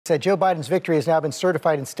Said Joe Biden's victory has now been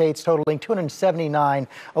certified in states totaling 279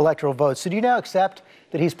 electoral votes. So do you now accept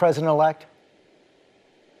that he's president-elect?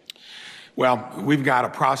 Well, we've got a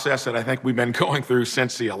process that I think we've been going through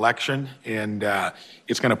since the election, and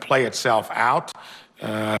it's going to play itself out.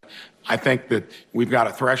 I think that we've got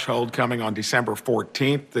a threshold coming on December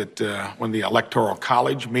 14th that when the Electoral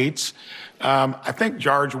College meets. I think,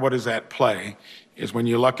 George, what is at play is when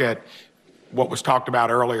you look at what was talked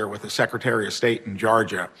about earlier with the Secretary of State in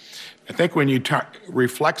Georgia, I think when you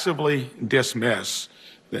reflexively dismiss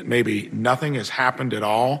that maybe nothing has happened at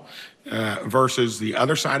all versus the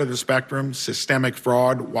other side of the spectrum, systemic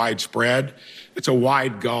fraud, widespread, it's a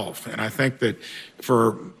wide gulf. And I think that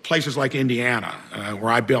for places like Indiana,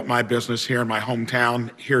 where I built my business here in my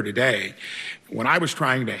hometown here today, when I was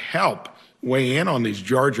trying to help weigh in on these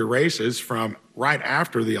Georgia races from right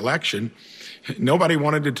after the election, nobody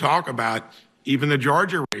wanted to talk about even the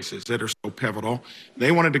Georgia races that are so pivotal.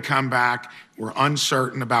 They wanted to come back. We're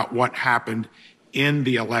uncertain about what happened in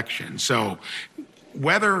the election. So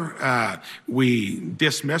whether we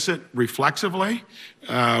dismiss it reflexively,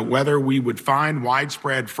 whether we would find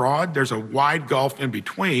widespread fraud, there's a wide gulf in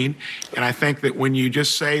between. And I think that when you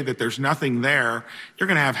just say that there's nothing there, you're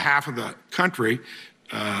going to have half of the country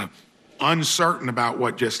uncertain about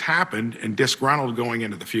what just happened and disgruntled going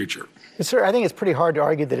into the future. Sir, I think it's pretty hard to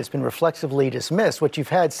argue that it's been reflexively dismissed. What you've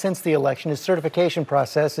had since the election is certification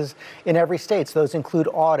processes in every state. Those include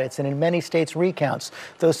audits and in many states recounts.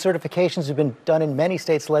 Those certifications have been done in many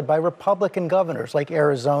states led by Republican governors like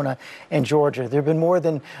Arizona and Georgia. There have been more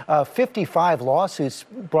than 55 lawsuits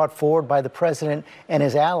brought forward by the president and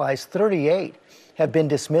his allies. 38 have been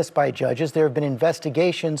dismissed by judges. There have been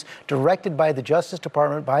investigations directed by the Justice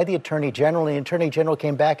Department, by the Attorney General. And the Attorney General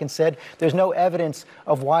came back and said there's no evidence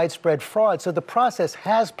of widespread fraud. So the process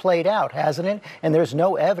has played out, hasn't it? And there's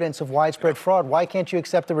no evidence of widespread fraud. Why can't you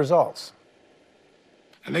accept the results?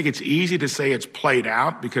 I think it's easy to say it's played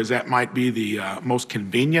out because that might be the most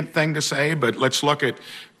convenient thing to say. But let's look at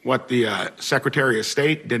what the Secretary of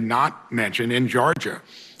State did not mention in Georgia.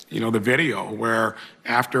 You know, the video where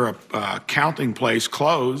after a counting place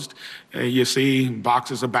closed, you see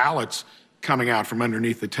boxes of ballots coming out from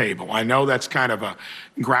underneath the table. I know that's kind of a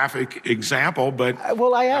graphic example, but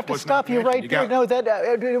well, I have to stop you right there. No, that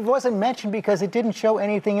it wasn't mentioned because it didn't show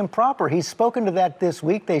anything improper. He's spoken to that this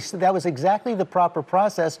week. That was exactly the proper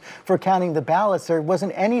process for counting the ballots. There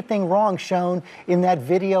wasn't anything wrong shown in that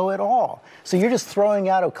video at all. So you're just throwing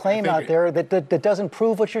out a claim out there that doesn't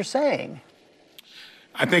prove what you're saying.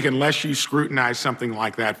 I think unless you scrutinize something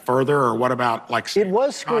like that further, or what about like it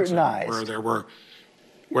was scrutinized, where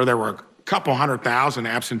there were a couple 100,000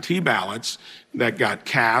 absentee ballots that got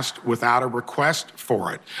cast without a request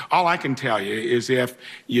for it. All I can tell you is if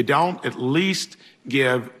you don't at least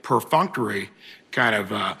give perfunctory kind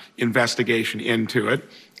of investigation into it,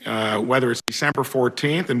 whether it's December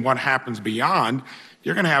 14th and what happens beyond,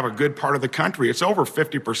 you're going to have a good part of the country. It's over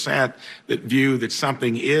 50% that view that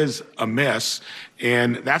something is amiss,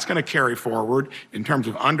 and that's going to carry forward in terms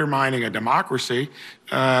of undermining a democracy.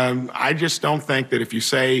 I just don't think that if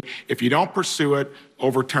you don't pursue it,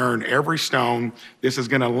 overturn every stone, this is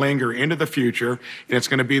going to linger into the future, and it's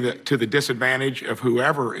going to be to the disadvantage of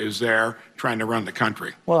whoever is there trying to run the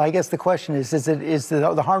country. Well, I guess the question is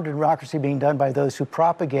the harm to democracy being done by those who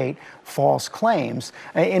propagate false claims?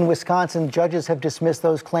 In Wisconsin, judges have dismissed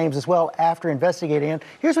those claims as well after investigating it.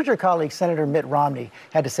 Here's what your colleague, Senator Mitt Romney,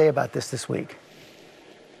 had to say about this week.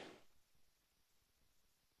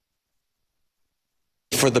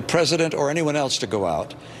 For the president or anyone else to go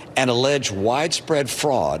out and allege widespread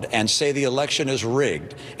fraud and say the election is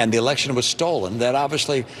rigged and the election was stolen, that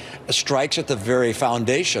obviously strikes at the very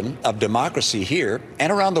foundation of democracy here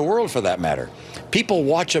and around the world, for that matter. People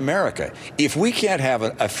watch America. If we can't have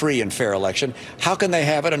a free and fair election, how can they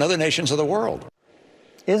have it in other nations of the world?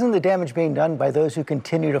 Isn't the damage being done by those who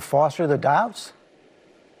continue to foster the doubts?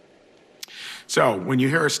 So when you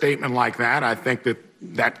hear a statement like that, I think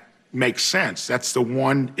that makes sense. That's the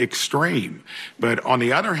one extreme. But on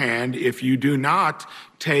the other hand, if you do not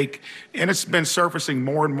take, and it's been surfacing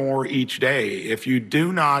more and more each day, if you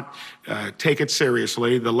do not take it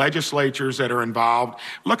seriously, the legislatures that are involved,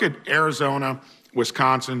 look at Arizona,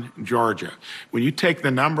 Wisconsin, Georgia. When you take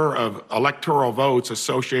the number of electoral votes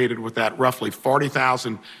associated with that roughly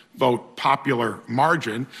 40,000 vote popular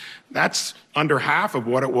margin, that's under half of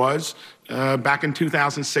what it was back in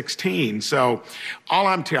 2016. So all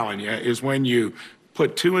I'm telling you is when you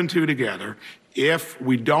put two and two together, if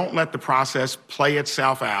we don't let the process play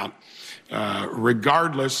itself out,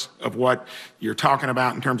 regardless of what you're talking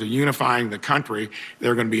about in terms of unifying the country,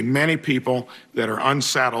 there are going to be many people that are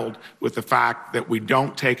unsettled with the fact that we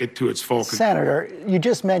don't take it to its full conclusion. Senator, you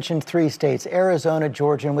just mentioned 3 states, Arizona,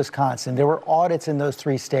 Georgia, and Wisconsin. There were audits in those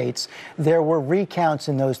 3 states. There were recounts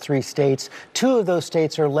in those 3 states. 2 of those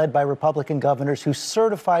states are led by Republican governors who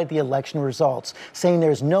certified the election results, saying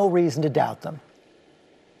there's no reason to doubt them.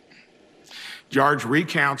 George,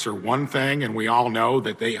 recounts are one thing, and we all know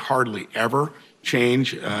that they hardly ever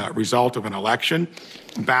change result of an election.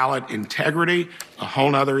 Ballot integrity, a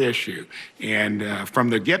whole other issue. And from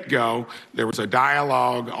the get-go, there was a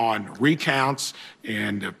dialogue on recounts,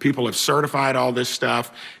 and people have certified all this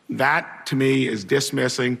stuff. That, to me, is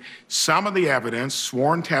dismissing some of the evidence,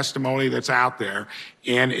 sworn testimony that's out there.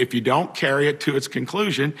 And if you don't carry it to its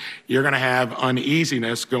conclusion, you're going to have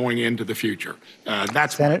uneasiness going into the future.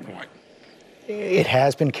 That's my point. It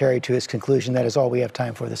has been carried to its conclusion. That is all we have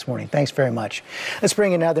time for this morning. Thanks very much. Let's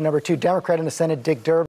bring in now the number 2 Democrat in the Senate, Dick Durbin.